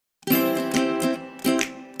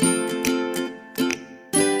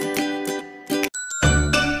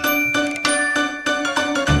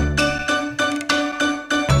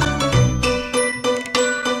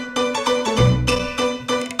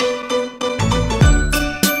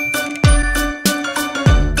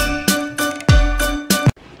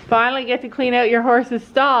get to clean out your horse's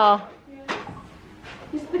stall. Yeah.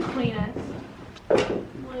 It's the cleanest.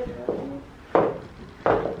 Literally.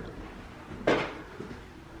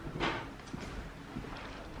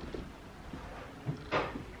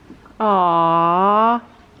 Aww.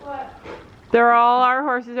 What? All our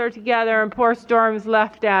horses are together and poor Storm's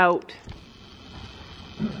left out.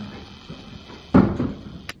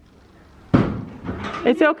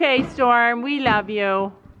 It's okay, Storm. We love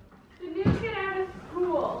you. The new kid out of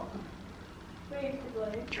school.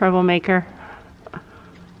 Basically. Troublemaker.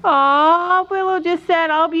 Aw, Willow just said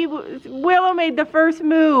Willow made the first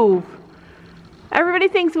move. Everybody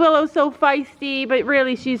thinks Willow's so feisty, but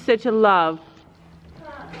really she's such a love.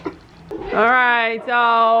 Alright,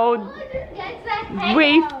 so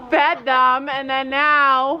we fed them and then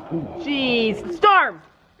now, jeez, Storm!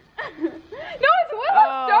 No, it's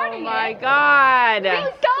Willow starting it. Oh my god.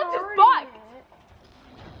 Stella just bucked.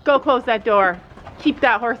 Go close that door. Keep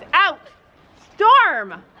that horse out.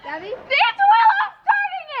 Storm! Daddy? It's Willow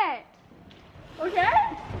starting it! Okay?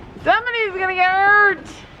 Somebody's gonna get hurt.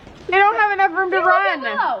 They don't have enough room to run.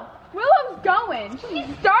 Willow. Willow's going. She's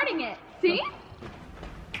starting it. See?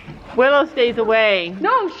 Willow stays away.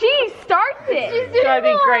 No, she starts it. It's gotta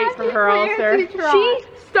be great for her also. She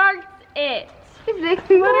starts it. What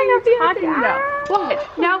are you talking about?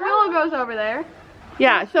 What? Now Willow goes over there.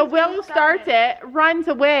 Yeah, so Willow starts it, runs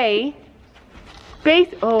away.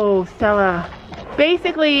 Oh, Stella.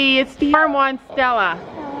 Basically, it's Storm wants Stella.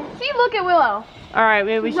 See, look at Willow. All right,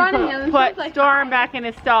 maybe we should put Storm back in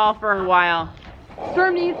his stall for a while.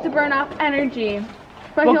 Storm needs to burn off energy.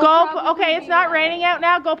 Well, go. Okay, it's not raining out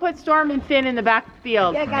now. Go put Storm and Finn in the back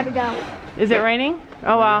field. Yeah, gotta go. Is it raining?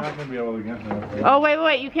 Oh well. You're not gonna be able to get there. Oh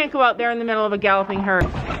wait, you can't go out there in the middle of a galloping herd.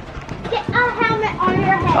 Get a helmet on your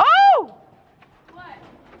head. Oh! What?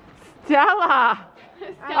 Stella!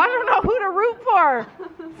 I don't know who to root for.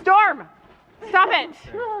 Storm, stop it.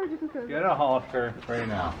 Get a Hollister right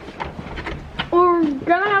now. We're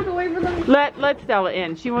gonna have to wait for them. Let Stella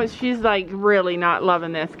in. She's like really not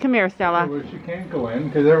loving this. Come here, Stella. Well, she can't go in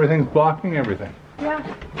because everything's blocking everything. Yeah.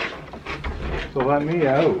 So let me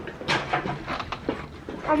out.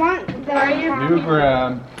 I want the. You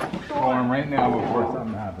grab Storm right now before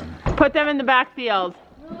something happens. Put them in the backfield.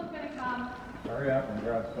 Hurry up and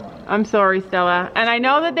grab Storm. I'm sorry, Stella. And I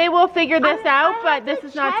know that they will figure this out, but this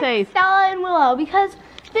is not safe. Stella and Willow, because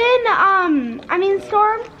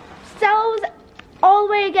Storm, Stella was all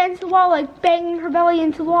the way against the wall, like banging her belly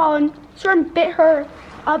into the wall, and Storm bit her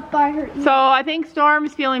up by her ear. So I think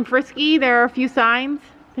Storm's feeling frisky. There are a few signs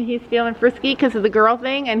that he's feeling frisky because of the girl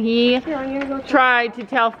thing, and he tried to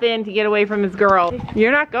tell Finn to get away from his girl.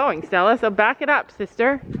 You're not going, Stella, so back it up,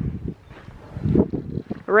 sister.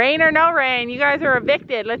 Rain or no rain, you guys are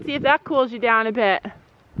evicted. Let's see if that cools you down a bit.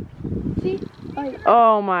 See?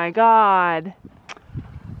 Oh my god.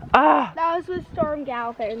 Ah. That was with Storm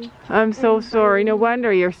galloping. I'm so sorry. No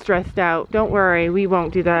wonder you're stressed out. Don't worry, we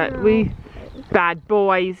won't do that. No. We bad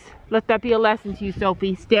boys. Let that be a lesson to you,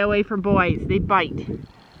 Sophie. Stay away from boys. They bite.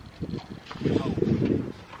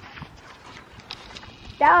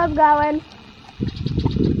 Stella's going.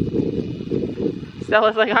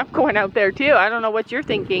 Stella's like, I'm going out there too. I don't know what you're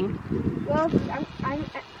thinking. Willow's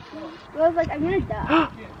like, I'm gonna die.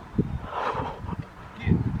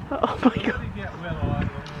 Oh my god.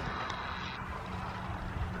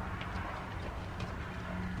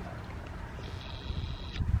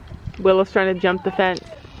 Willow's trying to jump the fence.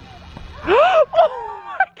 Oh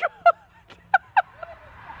my god!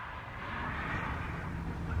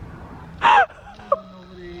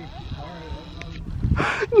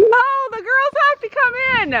 No, the girls have to come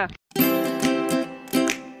in!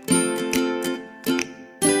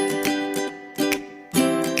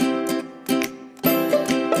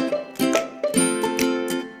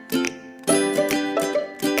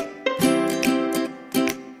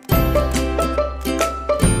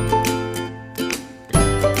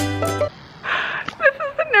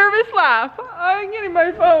 I'm getting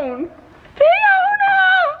my phone.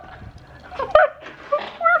 Fiona!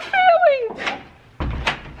 We're failing!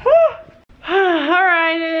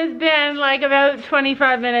 Alright, it has been like about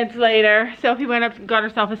 25 minutes later. Sophie went up and got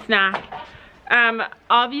herself a snack.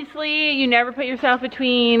 Obviously, you never put yourself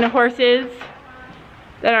between horses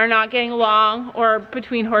that are not getting along or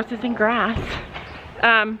between horses and grass.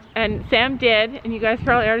 And Sam did, and you guys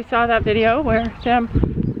probably already saw that video where Sam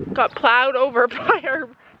got plowed over by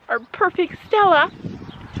our perfect Stella.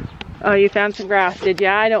 Oh, you found some grass, did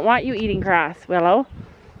ya? I don't want you eating grass, Willow.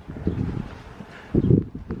 And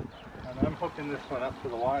I'm hooking this one up to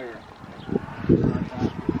the wire.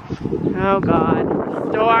 Oh God,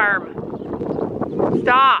 Storm.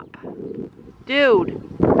 Stop. Dude.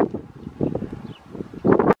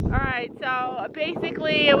 right, so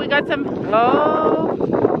basically we got some, oh.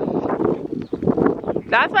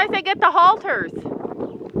 That's why I say get the halters.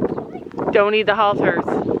 Don't need the halters.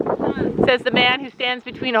 Says the man who stands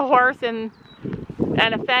between a horse and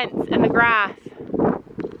a fence in the grass.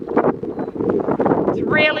 It's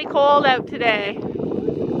really cold out today.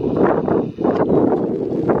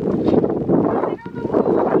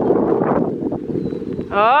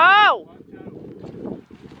 Oh!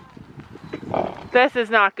 This is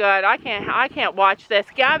not good. I can't watch this.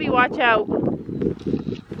 Gabby, watch out.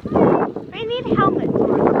 I need a helmet.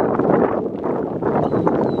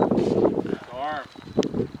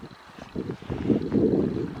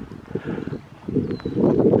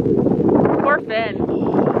 Poor Finn.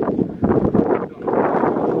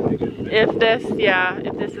 If this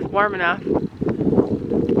is warm enough.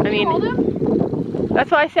 I mean,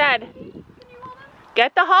 that's what I said.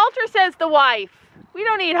 Get the halter, says the wife. We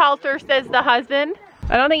don't need halter, says the husband.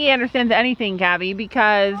 I don't think he understands anything, Gabby,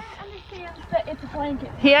 because He understands that it's a blanket.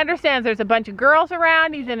 he understands there's a bunch of girls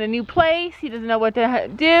around. He's in a new place. He doesn't know what to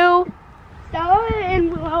do. Stella and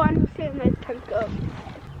Willow understand this can go.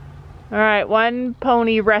 All right, one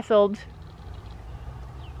pony wrestled.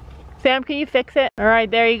 Sam, can you fix it? All right,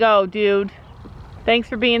 there you go, dude. Thanks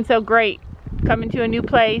for being so great. Coming to a new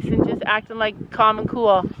place and just acting like calm and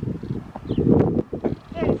cool.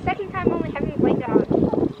 Yeah, the second time only having a blanket on.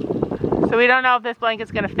 So we don't know if this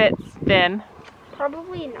blanket's gonna fit Finn.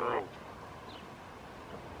 Probably not.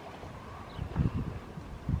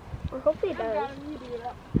 Or hopefully it does.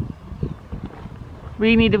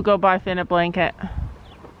 We need to go buy Finn a blanket.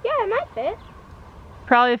 Yeah, it might fit.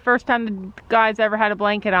 Probably the first time the guy's ever had a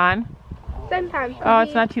blanket on. Sometimes. Oh,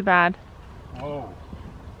 it's not too bad. Oh.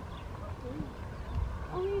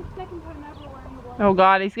 Only the second time ever wearing the blanket. Oh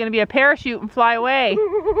God, he's gonna be a parachute and fly away.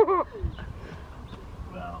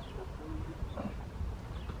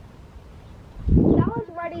 Stella's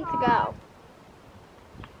ready to go.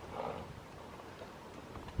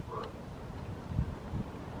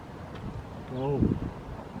 Oh.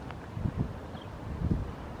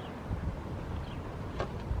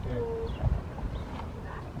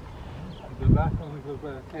 The back only goes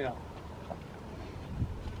by the tail.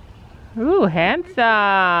 Ooh,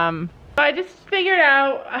 handsome. I just figured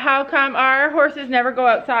out how come our horses never go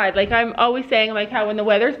outside. Like I'm always saying, like how when the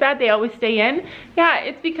weather's bad, they always stay in. Yeah,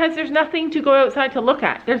 it's because there's nothing to go outside to look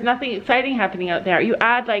at. There's nothing exciting happening out there. You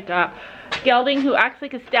add like a gelding who acts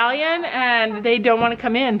like a stallion and they don't want to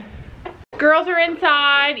come in. Girls are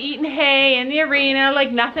inside eating hay in the arena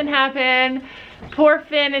like nothing happened. Poor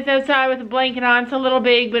Finn is outside with a blanket on. It's a little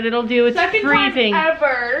big, but it'll do. It's freezing.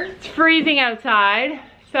 Ever. It's freezing outside.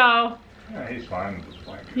 So, Yeah, he's fine with this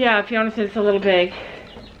blanket. yeah, Fiona says it's a little big.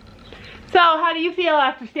 So, how do you feel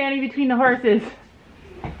after standing between the horses?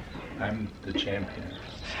 I'm the champion.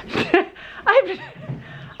 I've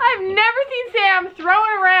never seen Sam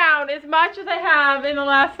throwing around as much as I have in the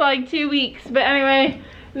last like 2 weeks. But anyway,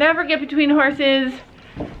 never get between horses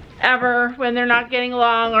ever when they're not getting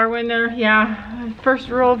along or when they're, yeah, first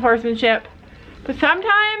rule of horsemanship. But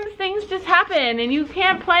sometimes things just happen and you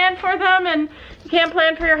can't plan for them and you can't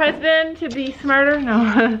plan for your husband to be smarter.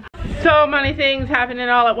 No. So many things happening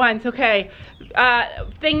all at once. Okay,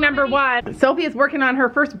 thing number one. Sophie is working on her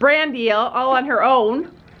first brand deal all on her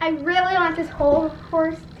own. I really want this whole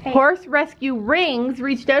horse tank. Horse Rescue Rings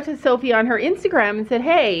reached out to Sophie on her Instagram and said,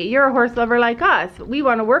 hey, you're a horse lover like us. We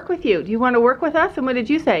want to work with you. Do you want to work with us? And what did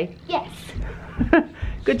you say? Yes.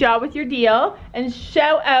 Good job with your deal. And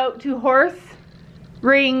shout out to Horse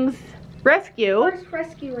Rings Rescue. Horse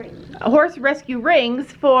rescue ring. Horse Rescue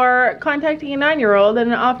Rings for contacting a 9-year-old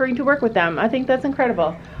and offering to work with them. I think that's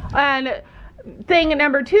incredible. And thing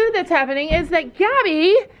number two that's happening is that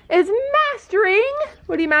Gabby is mastering,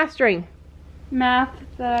 what are you mastering? Math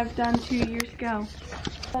that I've done 2 years ago.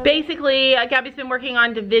 Basically, Gabby's been working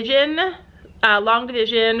on division, long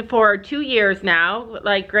division for 2 years now,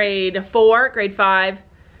 like grade 4, grade 5,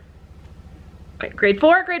 grade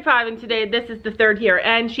 4, grade 5, and today this is the 3rd year.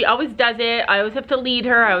 And she always does it. I always have to lead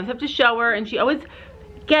her. I always have to show her, and she always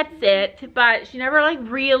gets it, but she never like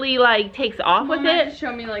really like takes off with it.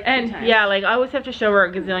 Show me like And 2 times. yeah, like I always have to show her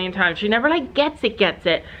a gazillion times. She never like gets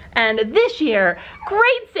it. And this year,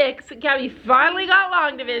 grade 6, Gabby finally got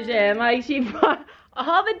long division. Like she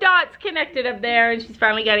all the dots connected up there, and she's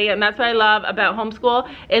finally getting it. And that's what I love about homeschool,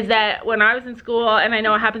 is that when I was in school, and I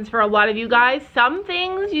know it happens for a lot of you guys, some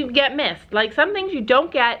things you get missed. Like some things you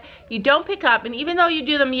don't get, you don't pick up, and even though you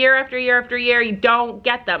do them year after year after year, you don't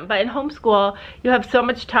get them. But in homeschool, you have so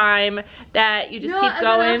much time that you just keep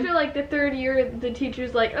going. And after like the third year, the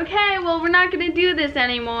teacher's like, okay, well, we're not gonna do this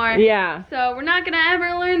anymore. Yeah. So we're not gonna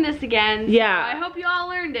ever learn this again. Yeah. So I hope you all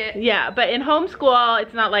learned it. Yeah, but in homeschool,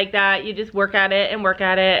 it's not like that. You just work at it,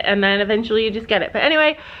 and then eventually you just get it. But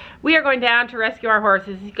anyway, we are going down to rescue our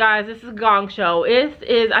horses. You guys, this is a gong show.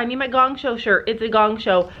 I need my gong show shirt. It's a gong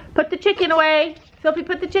show. Put the chicken away. Sophie,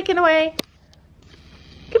 put the chicken away.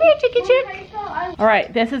 Come here, chicken chick. All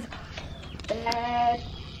right, this is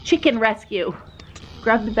chicken rescue.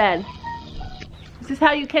 Grab the bed. This is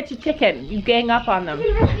how you catch a chicken. You gang up on them.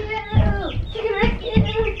 Chicken rescue! Chicken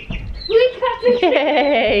rescue! We got the chicken!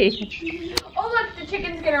 Yay! Oh look, the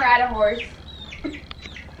chicken's gonna ride a horse.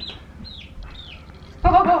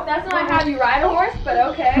 Oh, that's not how you ride a horse, but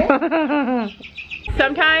okay.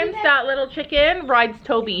 Sometimes that little chicken rides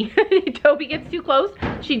Toby. Toby gets too close,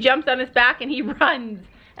 she jumps on his back and he runs,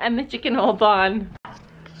 and the chicken holds on.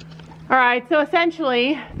 All right, so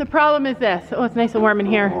essentially the problem is this. Oh, it's nice and warm in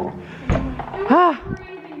here.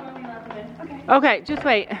 Okay, just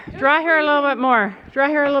wait. Dry her a little bit more. Dry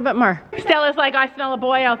her a little bit more. Stella's like, I smell a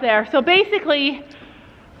boy out there. So basically,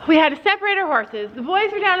 we had to separate our horses. The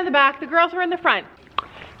boys were down in the back, the girls were in the front.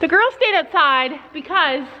 The girls stayed outside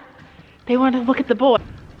because they wanted to look at the boy.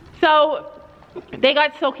 So they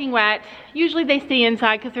got soaking wet. Usually they stay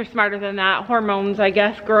inside because they're smarter than that. Hormones, I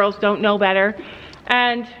guess, girls don't know better.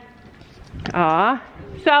 And,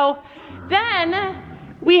 so then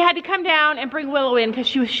we had to come down and bring Willow in because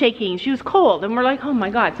she was shaking. She was cold, and we're like, oh my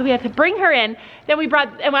God. So we had to bring her in. Then we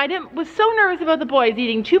brought, and I was so nervous about the boys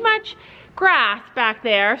eating too much grass back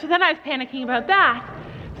there. So then I was panicking about that.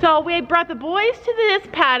 So we brought the boys to this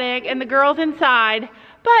paddock and the girls inside.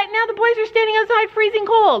 But now the boys are standing outside freezing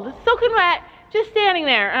cold, soaking wet, just standing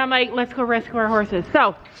there. And I'm like, let's go rescue our horses.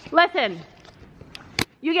 So listen,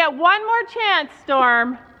 you get one more chance,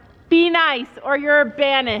 Storm. Be nice or you're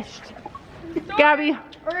banished. Storm. Gabby.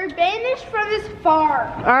 Or banished from this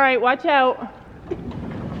farm. All right, watch out.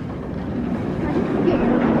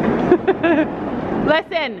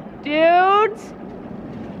 Listen, dudes.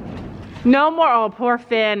 No more. Oh, poor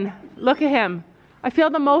Finn. Look at him. I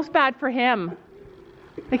feel the most bad for him.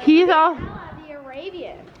 Like he's all. The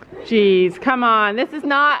Arabian. Jeez, come on. This is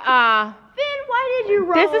not. Finn, why did you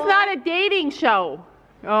roll? This is not a dating show.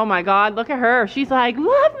 Oh my God, look at her. She's like,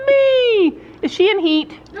 love me. Is she in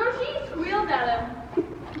heat? No, she squealed at him.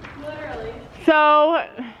 Literally. So,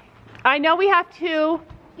 I know we have to.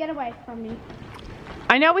 Get away from me.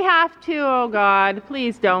 I know we have to. Oh God,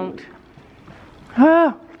 please don't.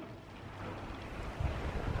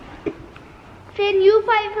 Finn, you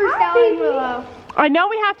fight for Stella and Willow. I know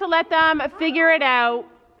we have to let them figure it out.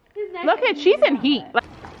 Look at, she's in heat.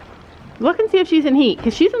 Look and see if she's in heat,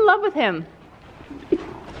 because she's in love with him.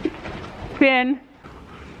 Finn,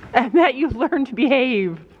 I bet you've learned to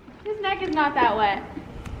behave. His neck is not that wet.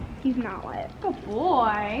 He's not wet. Good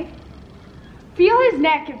boy. Feel his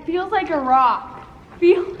neck. It feels like a rock.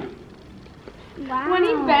 Feel. Wow. When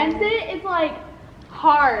he bends it, it's like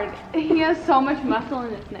hard. He has so much muscle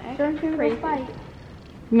in his neck. Don't you Crazy. fight.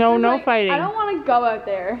 No, no Like, fighting. I don't want to go out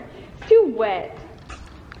there. It's too wet.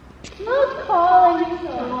 Who's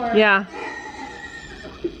calling? Yeah.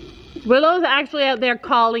 Willow's actually out there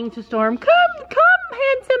calling to Storm. Come, come,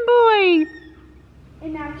 handsome boy.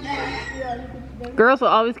 And now Girls will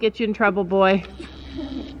always get you in trouble, boy.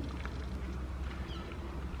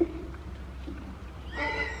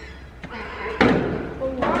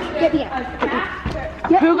 get me out.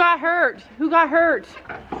 Who got hurt? Who got hurt?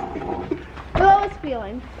 Willow is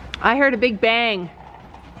feeling. I heard a big bang.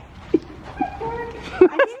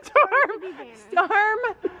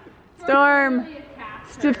 Storm.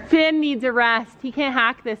 Finn needs a rest. He can't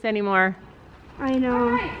hack this anymore. I know.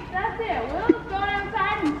 Alright, that's it. Willow's going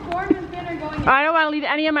outside and Storm and Finn are going inside. I don't want to leave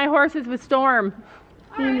any of my horses with Storm.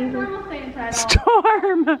 Alright, Storm will stay inside.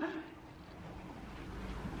 Storm!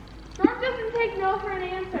 Storm doesn't take no for an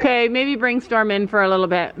answer. Okay, maybe bring Storm in for a little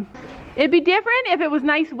bit. It'd be different if it was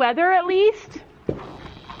nice weather at least.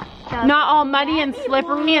 Not all muddy and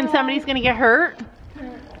slippery and somebody's gonna get hurt.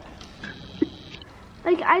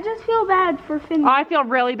 Like, I just feel bad for Finn. I feel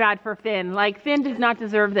really bad for Finn. Like, Finn does not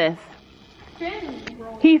deserve this. Finn.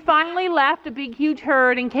 He finally left a big huge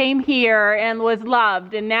herd and came here and was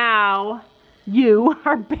loved, and now you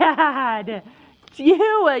are bad.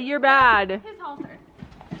 You're bad. His halter.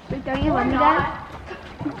 Wait, don't you love me, Dad?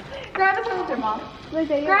 grab a sensor, Mom.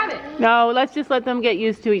 Grab it. No, let's just let them get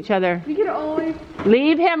used to each other. We could always.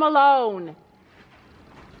 Leave him alone.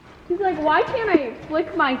 He's like, why can't I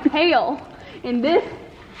flick my tail in this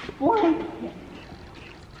blanket?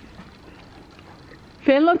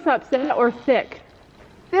 Finn looks upset or sick.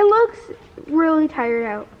 Finn looks really tired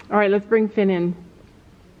out. All right, let's bring Finn in.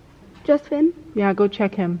 Just Finn? Yeah, go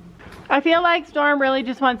check him. I feel like Storm really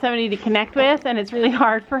just wants somebody to connect with, and it's really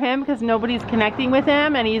hard for him because nobody's connecting with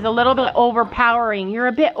him, and he's a little bit overpowering. You're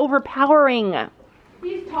a bit overpowering.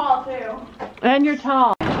 He's tall too. And you're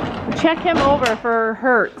tall. Check him over for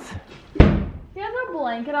hurts. He has a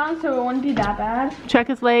blanket on, so it wouldn't be that bad. Check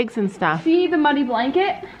his legs and stuff. See the muddy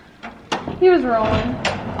blanket? He was rolling.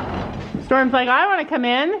 Storm's like, I want to come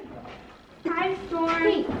in. Hi,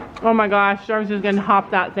 Storm. Oh my gosh, Storm's just gonna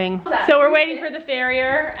hop that thing. So we're waiting for the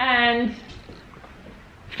farrier and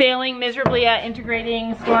failing miserably at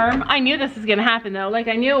integrating Storm. I knew this was gonna happen though. Like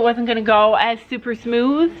I knew it wasn't gonna go as super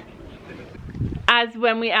smooth as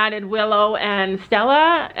when we added Willow and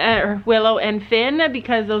Stella, or Willow and Finn,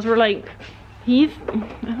 because those were like, I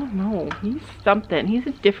don't know, he's something. He's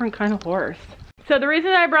a different kind of horse. So the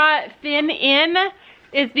reason I brought Finn in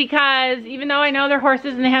is because even though I know they're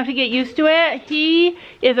horses and they have to get used to it, he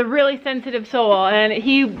is a really sensitive soul, and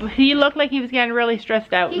he looked like he was getting really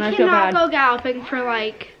stressed out. He and I feel bad. cannot go galloping for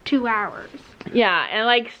like 2 hours. Yeah, and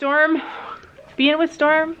like Storm, being with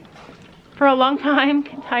Storm for a long time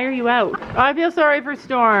can tire you out. I feel sorry for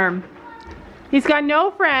Storm. He's got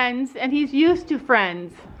no friends and he's used to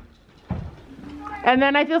friends. And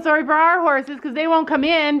then I feel sorry for our horses because they won't come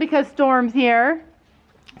in because Storm's here.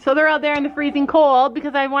 So they're out there in the freezing cold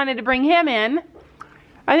because I wanted to bring him in.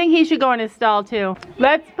 I think he should go in his stall too.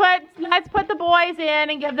 Let's put the boys in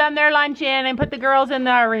and give them their lunch in and put the girls in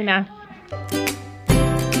the arena.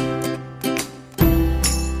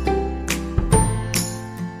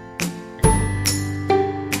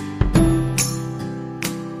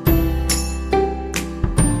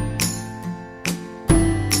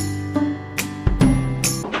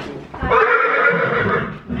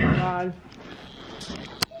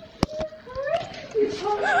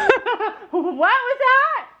 What was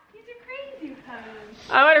that? He's a crazy person.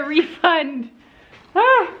 I want a refund.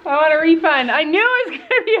 I want a refund. I knew it was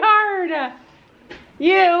gonna be hard.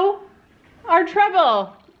 You are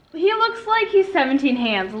trouble. He looks like he's 17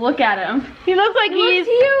 hands. Look at him. He looks like he's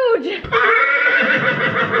huge.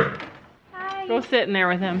 Hi. Go sit in there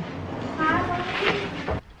with him.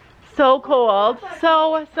 Hi. So cold.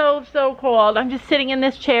 So cold. I'm just sitting in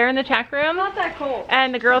this chair in the tack room. Not that cold.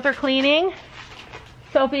 And the girls are cleaning.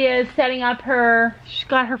 Sophie is setting up she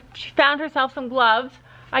found herself some gloves.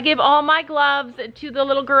 I gave all my gloves to the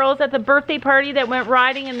little girls at the birthday party that went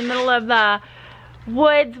riding in the middle of the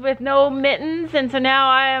woods with no mittens, and so now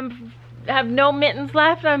I have no mittens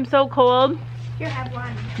left. I'm so cold. You have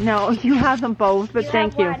one. No, you have them both, but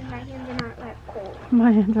thank you. My hands are not that cold.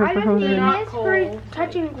 My hands are I just frozen. need this for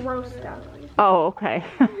touching gross stuff. Oh, okay.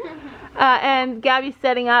 And Gabby's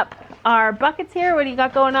setting up our buckets here. What do you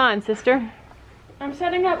got going on, sister? I'm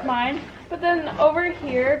setting up mine, but then over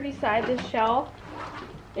here beside this shelf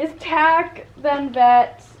is tack, then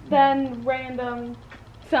vets, then random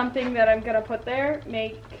something that I'm gonna put there,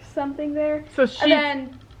 make something there, So and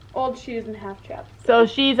then old shoes and half chaps. So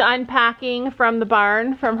she's unpacking from the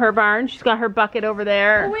barn, from her barn. She's got her bucket over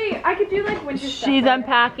there. Oh wait, I could do like winter stuff. She's there.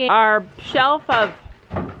 unpacking. Our shelf of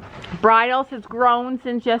bridles has grown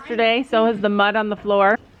since yesterday, so has the mud on the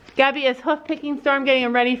floor. Gabby is hoof picking Storm, getting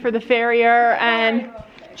him ready for the farrier, and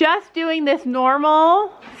just doing this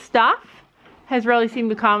normal stuff has really seemed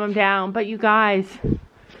to calm him down. But you guys,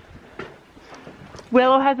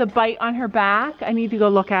 Willow has a bite on her back. I need to go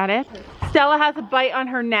look at it. Stella has a bite on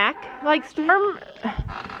her neck. Like Storm's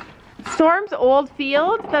old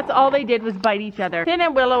field, that's all they did was bite each other. Finn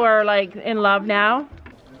and Willow are like in love now.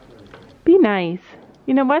 Be nice.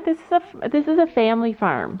 You know what? This is a family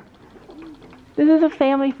farm. This is a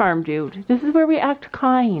family farm, dude. This is where we act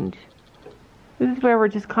kind. This is where we're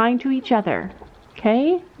just kind to each other.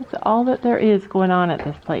 Okay? That's all that there is going on at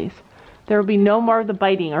this place. There will be no more of the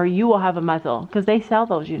biting, or you will have a muzzle, because they sell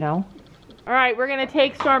those, you know. All right, we're going to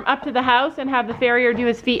take Storm up to the house and have the farrier do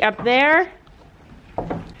his feet up there,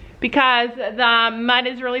 because the mud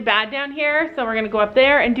is really bad down here, so we're going to go up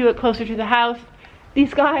there and do it closer to the house.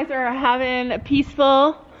 These guys are having a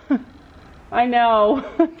peaceful, I know.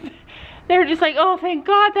 They're just like, oh, thank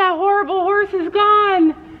God that horrible horse is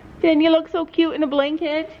gone. Finn, you look so cute in a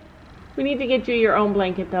blanket. We need to get you your own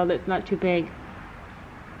blanket, though, that's not too big.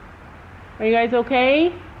 Are you guys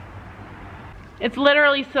okay? It's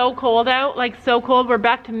literally so cold out, like so cold. We're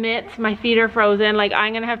back to mitts. My feet are frozen. Like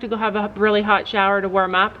I'm gonna have to go have a really hot shower to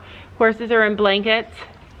warm up. horses are in blankets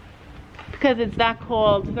because it's that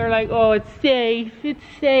cold. They're like, oh, it's safe, it's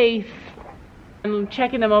safe. I'm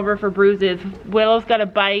checking them over for bruises. Willow's got a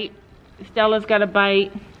bite, Stella's got a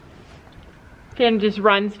bite. Finn just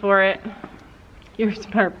runs for it. You're a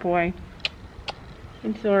smart boy.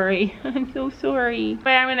 I'm sorry. I'm so sorry. But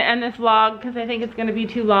I'm gonna end this vlog because I think it's gonna be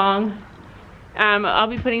too long. I'll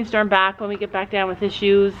be putting Storm back when we get back down with his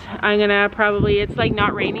shoes. I'm gonna probably, it's like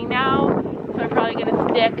not raining now, so I'm probably gonna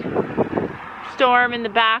stick Storm in the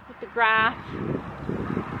back with the grass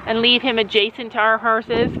and leave him adjacent to our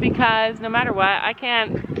horses because no matter what,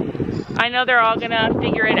 I know they're all gonna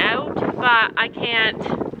figure it out, but I can't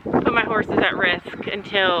put my horses at risk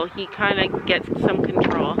until he kind of gets some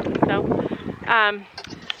control. So,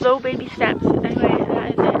 slow baby steps. Anyway,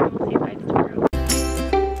 that is it. We'll see you guys tomorrow.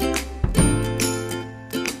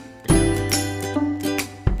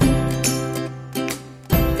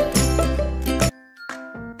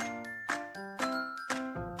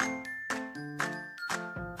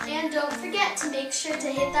 And don't forget to make sure to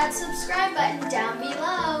hit that subscribe button down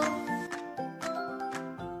below.